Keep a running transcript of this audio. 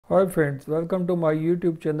Hi friends, welcome to my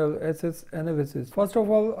YouTube channel SS Analysis. First of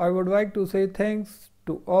all, I would like to say thanks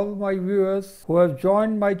to all my viewers who have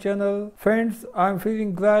joined my channel. Friends, I am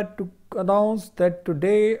feeling glad to announce that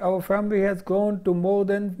today our family has grown to more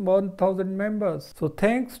than 1000 members. So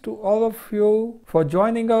thanks to all of you for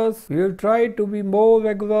joining us. We will try to be more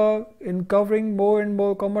regular in covering more and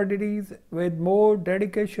more commodities with more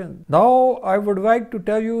dedication. Now I would like to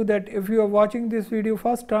tell you that if you are watching this video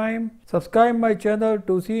first time, subscribe my channel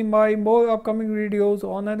to see my more upcoming videos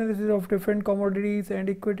on analysis of different commodities and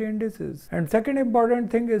equity indices. And second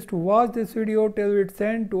important thing is to watch this video till its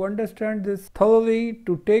end to understand this thoroughly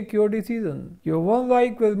to take your decision. Your one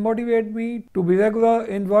like will motivate me to be regular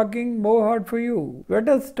in working more hard for you. Let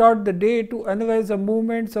us start the day to analyze the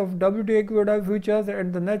movements of WTI Crude Oil futures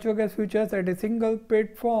and the natural gas futures at a single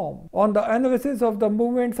platform. On the analysis of the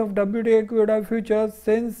movements of WTI Crude Oil futures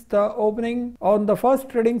since the opening on the first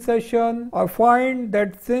trading session, I find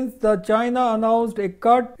that since the China announced a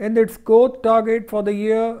cut in its growth target for the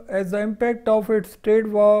year as the impact of its trade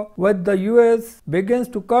war with the US begins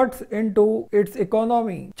to cut into its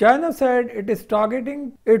economy, China said it is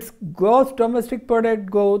targeting its gross domestic product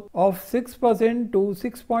growth of 6% to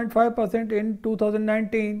 6.5% in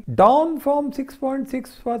 2019, down from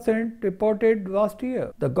 6.6% reported last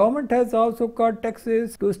year. The government has also cut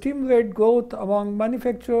taxes to stimulate growth among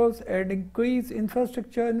manufacturers and increase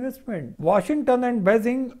infrastructure investment. Washington and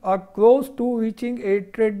Beijing are close to reaching a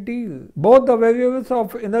trade deal. Both the variables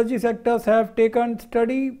of energy sectors have taken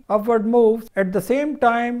steady upward moves. At the same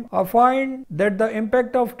time, I find that the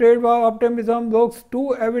impact of trade war optimism looks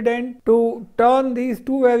too evident to turn these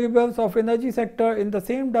two variables of energy sector in the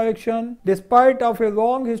same direction. Despite of a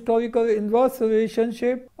long historical inverse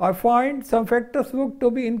relationship, I find some factors look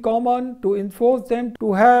to be in common to enforce them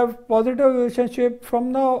to have positive relationship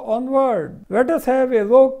from now onward. Let us have a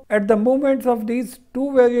look at the movements of these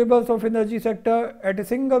two variables of energy sector at a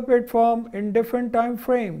single platform in different time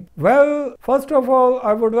frames. Well, first of all,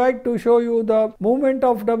 I would like to show you the movement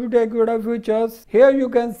of WTI Crude Oil futures. Here you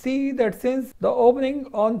can see that since the opening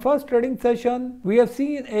on first trading session, we have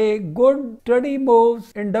seen a good steady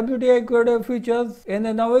moves in WTI Crude Oil futures. In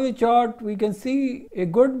an hourly chart, we can see a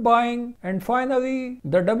good buying, and finally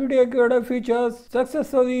the WTI Crude Oil futures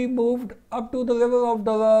successfully moved up to the level of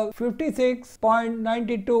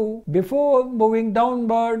 $56.92 before moving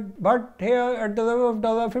downward, but here at the level of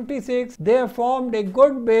 $56 they have formed a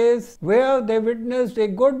good base where they witnessed a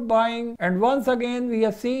good buying, and once again we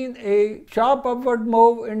have seen a sharp upward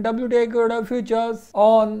move in WTI Crude Oil futures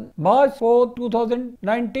on March 4,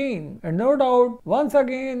 2019, and no doubt once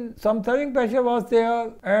again some selling pressure was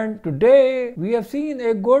there, and today we have seen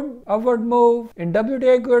a good upward move in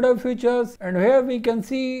WTI Crude Oil futures, and here we can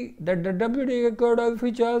see that the WTI Crude Oil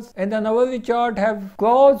futures in the hourly chart have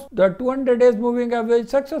crossed the 200 days moving average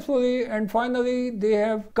successfully, and finally they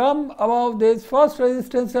have come above this first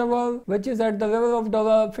resistance level, which is at the level of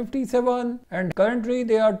 $57, and currently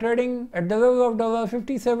they are trading at the level of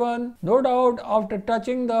 $57. No doubt after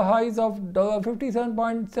touching the highs of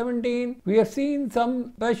 $57.17, we have seen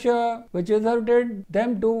some pressure which resulted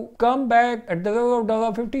them to come back at the level of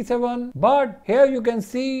 $57, but here you can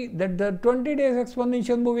see that the 20 days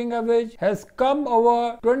exponential moving average has come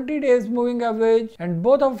over 20 days moving average, and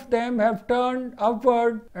both of them have turned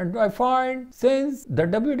upward, and I find since the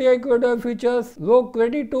WTI Crude Oil futures look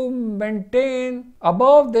ready to maintain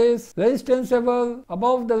above this resistance level,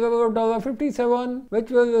 above the level of $57, which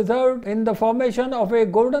will result in the formation of a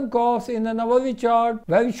golden cross in an hourly chart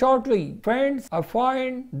very shortly. Friends, I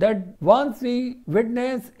find that once we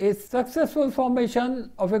witness a successful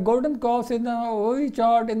formation of a golden cross in an hourly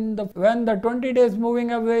chart when the 20 days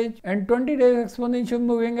moving average and 20 days exponential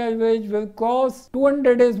moving average will cross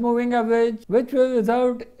 200 days moving average, which will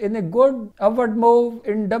result in a good upward move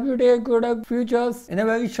in WTI Crude Oil futures in a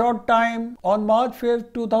very short time on March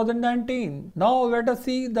 5th, 2019. Now let us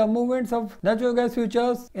see the movements of natural gas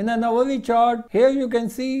futures in an hourly chart. Here you can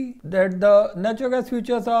see that the natural gas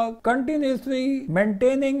futures are continuously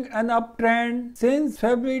maintaining an uptrend since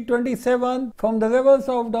February 27th from the levels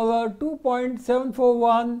of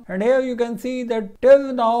 $2.741, and here you can see that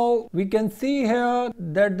till now we can see here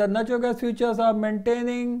that the natural gas futures are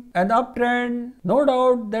maintaining an uptrend. No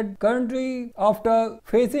doubt that currently after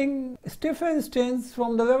facing stiff resistance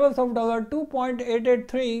from the levels of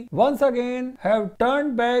 $2.883 once again have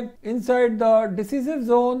turned back inside the decisive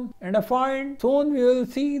zone, and I find soon we will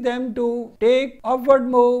see them to take upward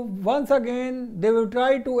move. Once again they will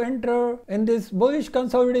try to enter in this bullish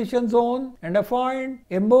consolidation zone, and I find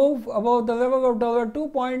a move above the level of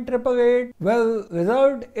 $2.888 will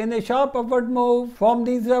result in a a sharp upward move from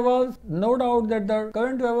these levels. No doubt that the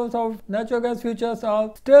current levels of natural gas futures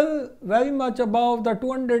are still very much above the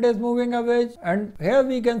 200 days moving average, and here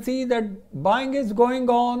we can see that buying is going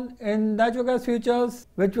on in natural gas futures,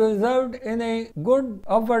 which will result in a good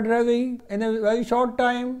upward rally in a very short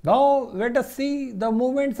time. Now let us see the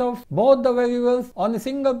movements of both the variables on a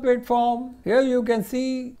single platform. Here you can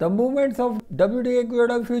see the movements of WTI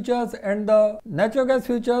Crude Oil futures and the natural gas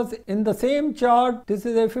futures in the same chart. This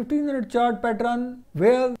is a 15-minute chart pattern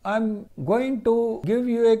where I'm going to give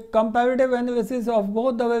you a comparative analysis of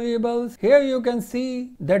both the variables. Here you can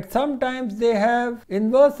see that sometimes they have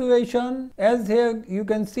inverse relation, as here you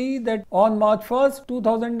can see that on March 1st,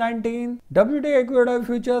 2019, WTI Crude Oil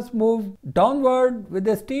futures moved downward with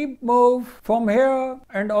a steep move from here,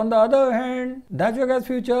 and on the other hand, natural gas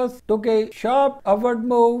futures took a sharp upward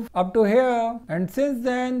move up to here, and since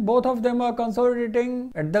then both of them are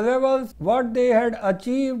consolidating at the levels what they had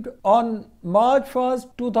achieved on March 1st,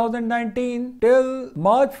 2019 till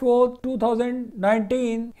March 4th,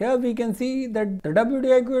 2019. Here we can see that the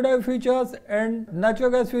WTI Crude Oil futures and natural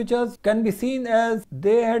gas futures can be seen as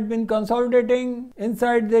they had been consolidating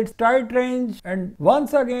inside this tight range, and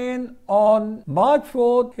once again on March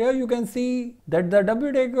 4th, here you can see that the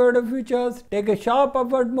WTI Crude Oil futures take a sharp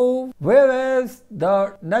upward move, whereas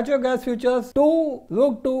the natural gas futures too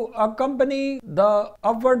look to accompany the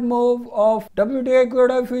upward move of WTI Crude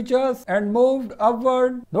Oil futures and moved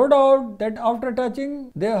upward. No doubt that after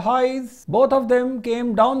touching their highs, both of them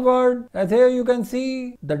came downward, as here you can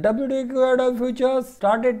see the WTI Crude Oil futures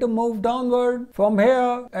started to move downward from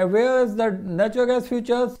here, whereas the natural gas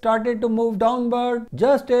futures started to move downward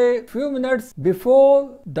just a few minutes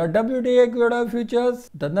before the WTI Crude Oil futures.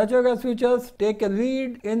 The natural gas futures take a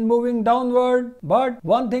lead in moving downward, but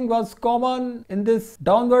one thing was common in this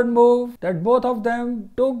downward move, that both of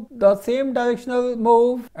them took the same directional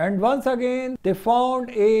move, and once again they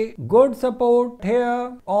found a good support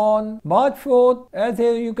here on March 4th, as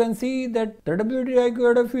here you can see that the WTI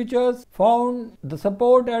Crude Oil futures found the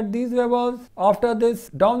support at these levels. After this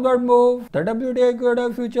downward move, the WTI Crude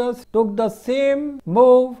Oil futures took the same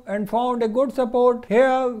move and found a good support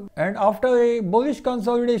here, and after a bullish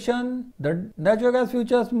consolidation, the natural gas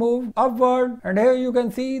futures moved upward, and here you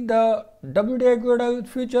can see the WTI Crude Oil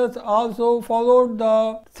futures also followed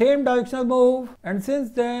the same directional move, and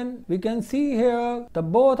since then we can see here the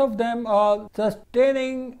both of them are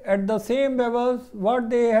sustaining at the same levels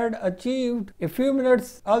what they had achieved a few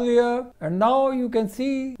minutes earlier, and now you can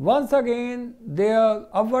see once again their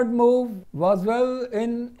upward move was well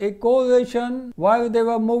in a correlation while they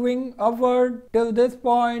were moving upward till this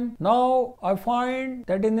point. Now I find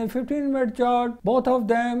that in a 15-minute chart both of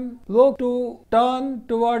them look to turn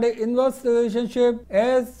toward an inverse relationship,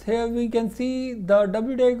 as here we can see the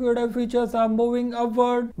WTI Crude Oil futures are moving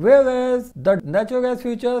upward, whereas the natural gas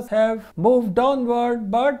futures have moved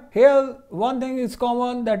downward. But here one thing is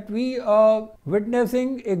common, that we are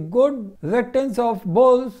witnessing a good reluctance of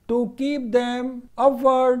bulls to keep them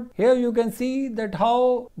upward. Here you can see that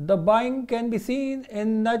how the buying can be seen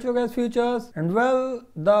in natural gas futures, and well,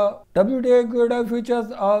 the WTI Crude Oil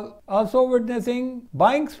futures are also witnessing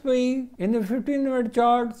buying spree in the 15-minute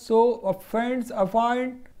chart. So friends, I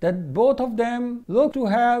find that both of them look to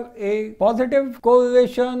have a positive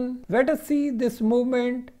correlation. Let us see this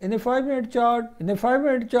movement in a 5-minute chart. In a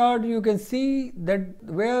 5-minute chart, you can see that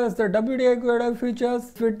whereas the WTI Crude Oil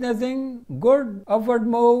futures witnessing good upward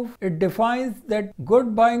move, it defines that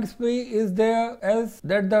good buying spree is there, as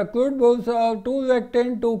that the crude bulls are too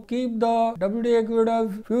reluctant to keep the WTI Crude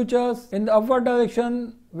Oil futures in the upward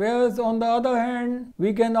direction, whereas on the other hand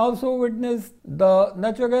we can also witness the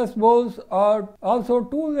natural gas bulls are also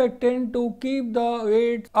too reluctant to keep the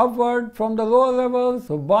rates upward from the lower levels.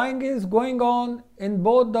 So buying is going on in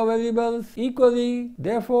both the variables equally.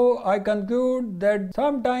 Therefore, I conclude that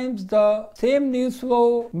sometimes the same news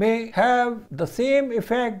flow may have the same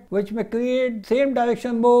effect, which may create same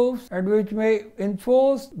direction moves and which may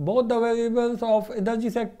enforce both the variables of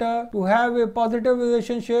energy sector to have a positive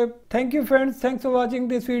relationship. Thank you friends, thanks for watching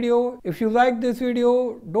this video. If you like this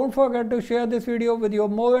video, don't forget to share this video with your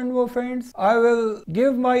more and more friends. I will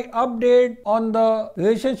give my update on the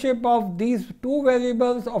relationship of these two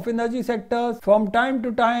variables of energy sectors from time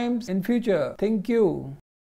to time in future. Thank you.